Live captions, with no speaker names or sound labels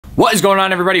What is going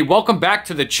on, everybody? Welcome back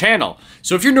to the channel.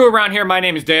 So if you're new around here, my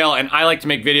name is Dale and I like to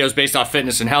make videos based off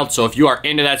fitness and health. So if you are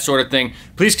into that sort of thing,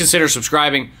 please consider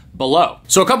subscribing below.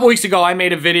 So a couple weeks ago, I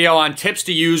made a video on tips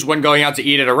to use when going out to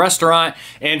eat at a restaurant.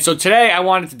 And so today I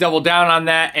wanted to double down on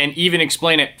that and even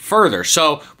explain it further.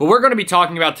 So what we're going to be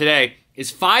talking about today is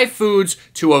 5 foods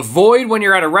to avoid when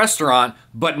you're at a restaurant,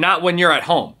 but not when you're at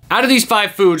home. Out of these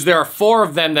 5 foods, there are 4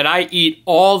 of them that I eat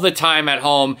all the time at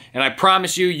home, and I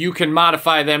promise you, you can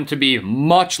modify them to be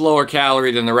much lower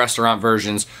calorie than the restaurant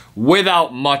versions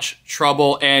without much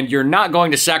trouble, and you're not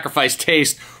going to sacrifice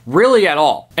taste really at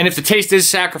all. And if the taste is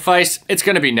sacrificed, it's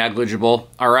gonna be negligible,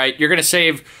 all right? You're gonna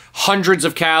save hundreds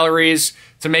of calories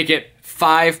to make it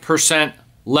 5%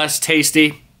 less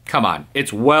tasty. Come on,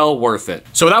 it's well worth it.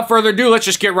 So without further ado, let's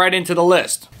just get right into the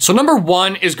list. So number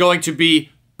 1 is going to be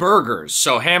burgers.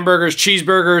 So hamburgers,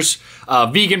 cheeseburgers,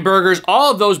 vegan burgers,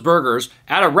 all of those burgers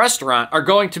at a restaurant are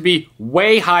going to be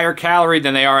way higher calorie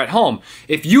than they are at home.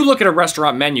 If you look at a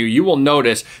restaurant menu, you will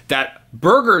notice that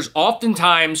burgers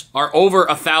oftentimes are over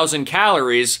 1,000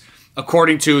 calories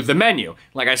according to the menu.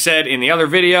 Like I said in the other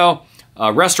video,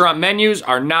 restaurant menus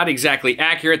are not exactly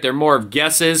accurate. They're more of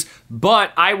guesses,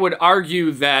 but I would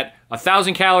argue that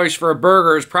 1,000 calories for a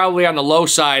burger is probably on the low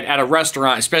side at a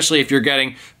restaurant, especially if you're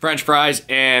getting French fries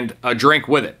and a drink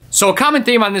with it. So a common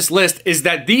theme on this list is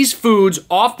that these foods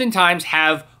oftentimes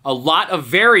have a lot of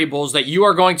variables that you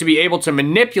are going to be able to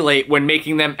manipulate when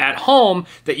making them at home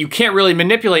that you can't really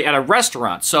manipulate at a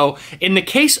restaurant. So in the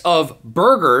case of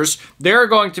burgers, there are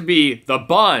going to be the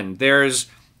bun, there's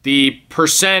the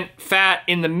percent fat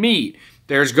in the meat,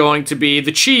 there's going to be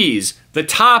the cheese, the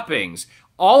toppings.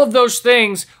 All of those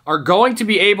things are going to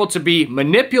be able to be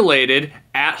manipulated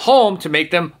at home to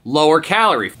make them lower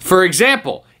calorie. For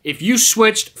example, if you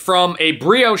switched from a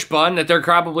brioche bun that they're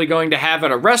probably going to have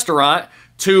at a restaurant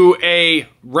to a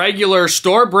regular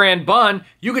store brand bun,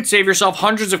 you could save yourself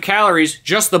hundreds of calories,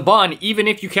 just the bun, even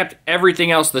if you kept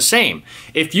everything else the same.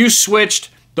 If you switched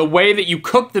the way that you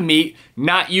cook the meat,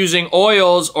 not using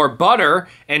oils or butter,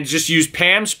 and just used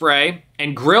Pam spray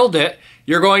and grilled it,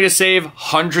 you're going to save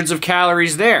hundreds of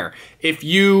calories there. If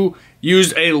you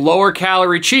used a lower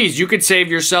calorie cheese, you could save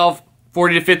yourself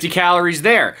 40 to 50 calories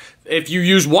there. If you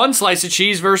use 1 slice of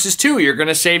cheese versus 2, you're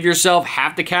gonna save yourself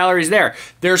half the calories there.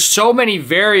 There's so many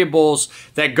variables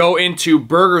that go into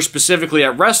burgers specifically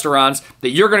at restaurants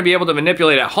that you're gonna be able to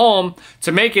manipulate at home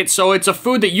to make it so it's a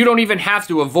food that you don't even have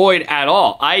to avoid at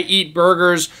all. I eat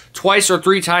burgers 2 or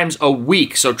 3 times a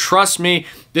week, so trust me,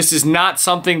 this is not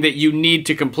something that you need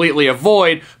to completely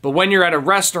avoid, but when you're at a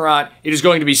restaurant, it is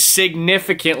going to be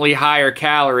significantly higher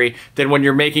calorie than when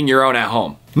you're making your own at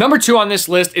home. Number 2 on this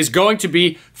list is going to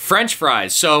be French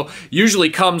fries. So usually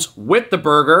comes with the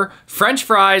burger. French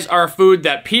fries are a food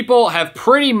that people have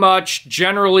pretty much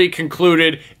generally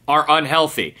concluded are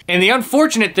unhealthy. And the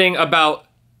unfortunate thing about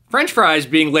French fries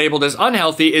being labeled as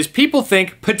unhealthy is people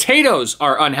think potatoes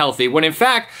are unhealthy, when in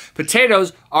fact,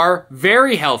 potatoes are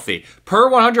very healthy. Per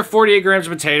 148 grams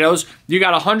of potatoes, you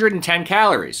got 110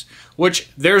 calories, which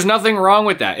there's nothing wrong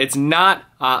with that. It's not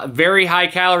a very high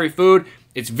calorie food.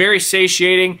 It's very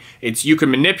satiating. You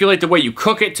can manipulate the way you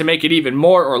cook it to make it even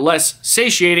more or less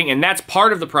satiating, and that's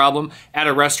part of the problem at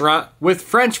a restaurant with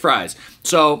French fries.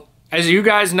 So, as you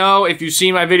guys know, if you've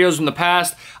seen my videos in the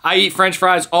past, I eat French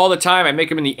fries all the time. I make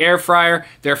them in the air fryer.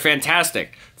 They're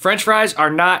fantastic. French fries are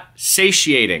not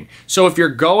satiating. So if you're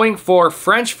going for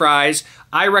French fries,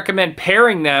 I recommend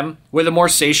pairing them with a more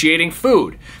satiating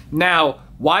food. Now,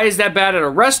 why is that bad at a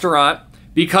restaurant?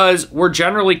 Because we're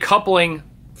generally coupling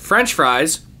French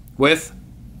fries with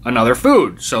another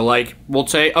food. So like, we'll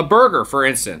say a burger, for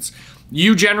instance.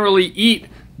 You generally eat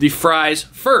the fries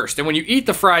first. And when you eat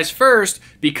the fries first,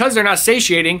 because they're not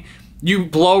satiating, you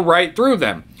blow right through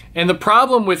them. And the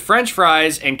problem with French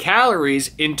fries and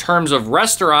calories in terms of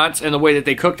restaurants and the way that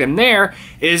they cook them there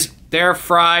is they're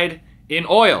fried in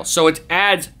oil. So it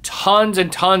adds tons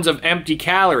and tons of empty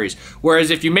calories. Whereas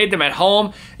if you made them at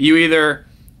home, you either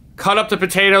cut up the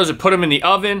potatoes and put them in the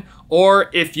oven, or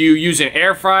if you use an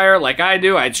air fryer like I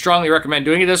do, I'd strongly recommend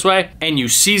doing it this way, and you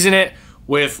season it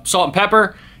with salt and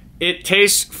pepper, it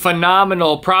tastes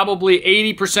phenomenal, probably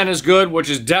 80% as good,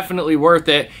 which is definitely worth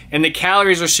it, and the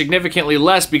calories are significantly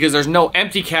less because there's no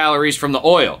empty calories from the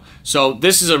oil. So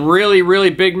this is a really, really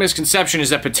big misconception,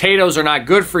 is that potatoes are not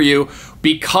good for you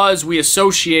because we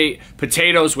associate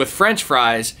potatoes with French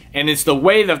fries, and it's the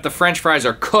way that the French fries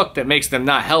are cooked that makes them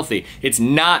not healthy. It's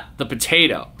not the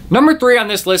potato. Number 3 on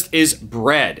this list is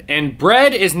bread. And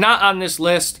bread is not on this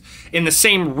list in the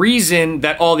same reason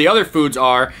that all the other foods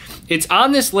are. It's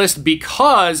on this list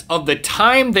because of the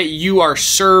time that you are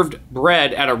served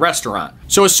bread at a restaurant.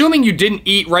 So assuming you didn't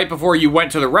eat right before you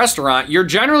went to the restaurant, you're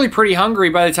generally pretty hungry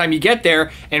by the time you get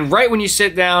there, and right when you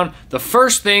sit down, the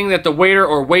first thing that the waiter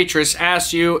or waitress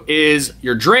asks you is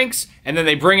your drinks, and then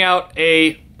they bring out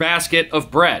a basket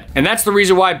of bread. And that's the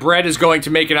reason why bread is going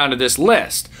to make it onto this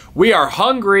list. We are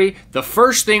hungry, the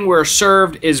first thing we're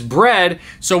served is bread,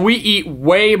 so we eat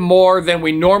way more than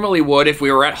we normally would if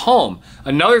we were at home.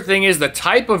 Another thing is the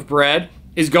type of bread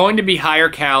is going to be higher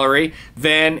calorie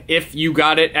than if you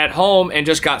got it at home and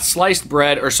just got sliced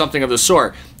bread or something of the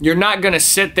sort. You're not going to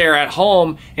sit there at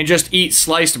home and just eat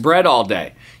sliced bread all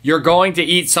day. You're going to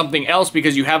eat something else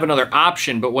because you have another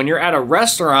option, but when you're at a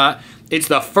restaurant, it's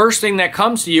the first thing that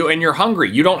comes to you and you're hungry.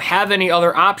 You don't have any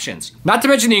other options. Not to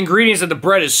mention the ingredients that the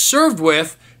bread is served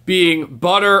with, being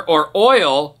butter or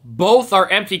oil, both are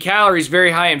empty calories,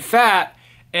 very high in fat,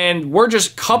 and we're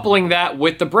just coupling that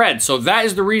with the bread. So that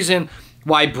is the reason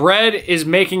why bread is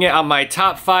making it on my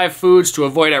top 5 foods to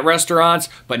avoid at restaurants,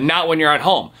 but not when you're at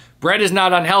home. Bread is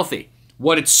not unhealthy.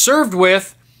 What it's served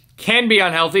with can be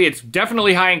unhealthy. It's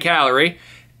definitely high in calorie,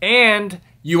 and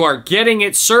you are getting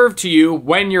it served to you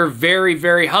when you're very,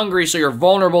 very hungry, so you're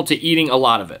vulnerable to eating a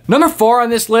lot of it. Number 4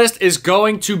 on this list is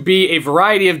going to be a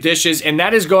variety of dishes, and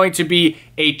that is going to be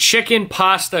a chicken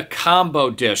pasta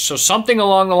combo dish. So something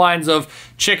along the lines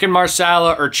of chicken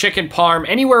marsala or chicken parm,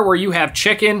 anywhere where you have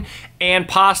chicken and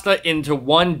pasta into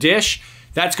one dish,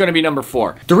 that's going to be number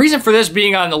 4. The reason for this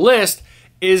being on the list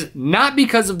is not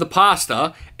because of the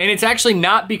pasta, and it's actually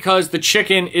not because the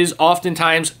chicken is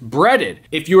oftentimes breaded.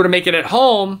 If you were to make it at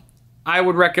home, I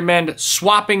would recommend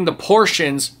swapping the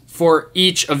portions for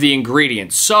each of the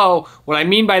ingredients. So what I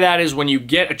mean by that is when you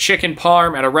get a chicken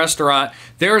parm at a restaurant,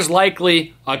 there's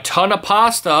likely a ton of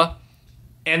pasta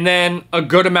and then a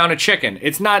good amount of chicken.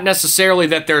 It's not necessarily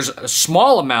that there's a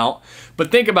small amount,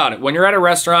 but think about it. When you're at a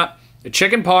restaurant, the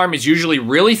chicken parm is usually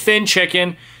really thin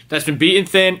chicken that's been beaten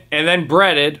thin and then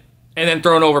breaded and then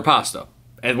thrown over pasta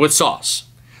and with sauce.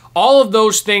 All of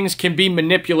those things can be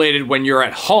manipulated when you're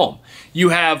at home. You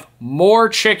have more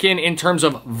chicken in terms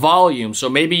of volume. So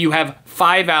maybe you have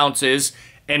 5 ounces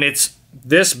and it's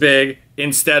this big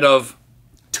instead of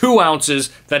 2 ounces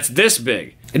that's this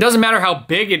big. It doesn't matter how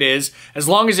big it is as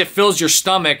long as it fills your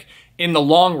stomach in the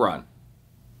long run.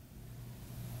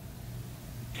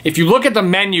 If you look at the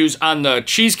menus on the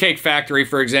Cheesecake Factory,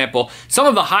 for example, some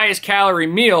of the highest calorie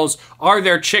meals are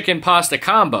their chicken pasta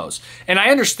combos. And I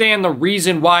understand the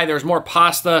reason why there's more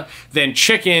pasta than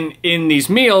chicken in these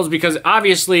meals because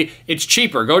obviously it's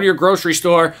cheaper. Go to your grocery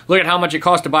store, look at how much it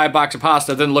costs to buy a box of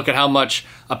pasta, then look at how much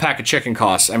a pack of chicken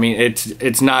costs. I mean,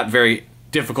 it's not very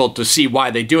difficult to see why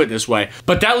they do it this way.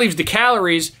 But that leaves the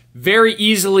calories very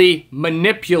easily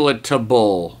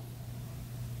manipulatable.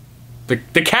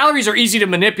 The calories are easy to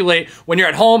manipulate when you're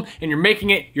at home and you're making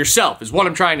it yourself, is what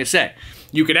I'm trying to say.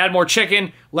 You could add more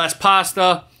chicken, less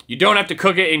pasta. You don't have to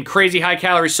cook it in crazy high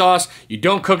calorie sauce. You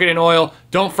don't cook it in oil.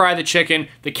 Don't fry the chicken.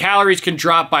 The calories can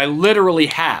drop by literally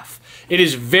half. It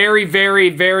is very, very,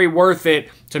 very worth it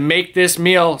to make this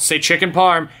meal, say chicken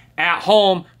parm, at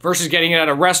home versus getting it at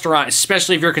a restaurant,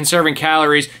 especially if you're conserving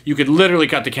calories. You could literally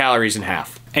cut the calories in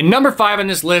half. And number 5 on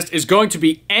this list is going to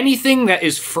be anything that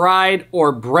is fried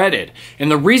or breaded.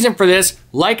 And the reason for this,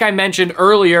 like I mentioned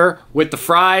earlier with the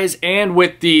fries and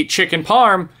with the chicken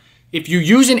parm, if you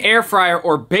use an air fryer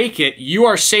or bake it, you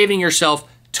are saving yourself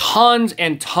tons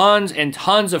and tons and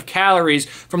tons of calories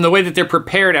from the way that they're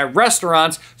prepared at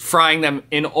restaurants, frying them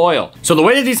in oil. So the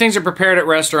way that these things are prepared at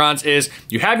restaurants is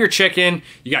you have your chicken,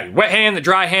 you got your wet hand, the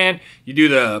dry hand, you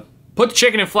do put the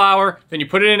chicken in flour, then you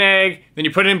put it in egg, then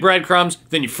you put it in breadcrumbs,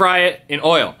 then you fry it in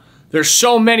oil. There's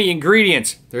so many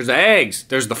ingredients. There's the eggs,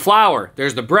 there's the flour,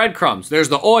 there's the breadcrumbs, there's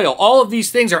the oil. All of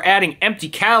these things are adding empty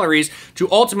calories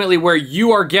to ultimately where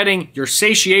you are getting your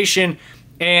satiation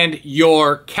and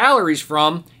your calories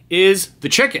from is the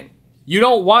chicken. You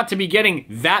don't want to be getting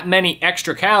that many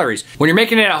extra calories. When you're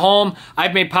making it at home,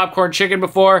 I've made popcorn chicken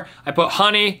before. I put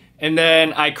honey and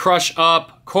then I crush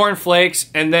up corn flakes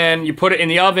and then you put it in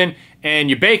the oven and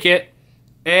you bake it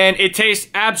and it tastes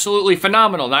absolutely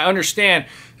phenomenal. And I understand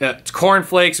that it's corn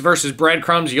flakes versus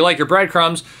breadcrumbs. You like your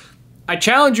breadcrumbs. I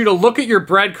challenge you to look at your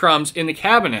breadcrumbs in the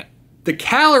cabinet. The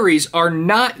calories are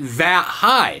not that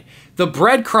high. The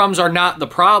breadcrumbs are not the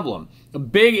problem. The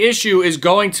big issue is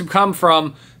going to come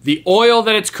from the oil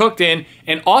that it's cooked in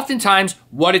and oftentimes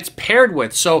what it's paired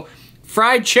with. So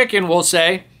fried chicken, we'll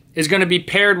say, is going to be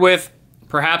paired with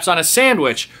perhaps on a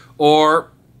sandwich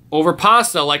or over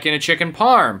pasta, like in a chicken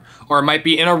parm, or it might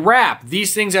be in a wrap.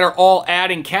 These things that are all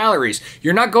adding calories.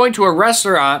 You're not going to a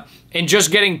restaurant and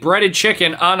just getting breaded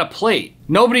chicken on a plate.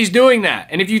 Nobody's doing that.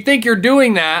 And if you think you're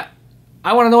doing that,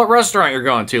 I want to know what restaurant you're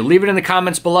going to. Leave it in the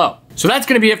comments below. So that's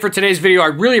going to be it for today's video. I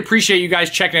really appreciate you guys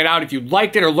checking it out. If you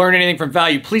liked it or learned anything from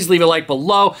value, please leave a like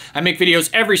below. I make videos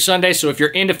every Sunday, so if you're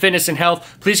into fitness and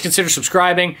health, please consider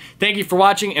subscribing. Thank you for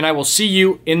watching, and I will see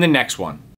you in the next one.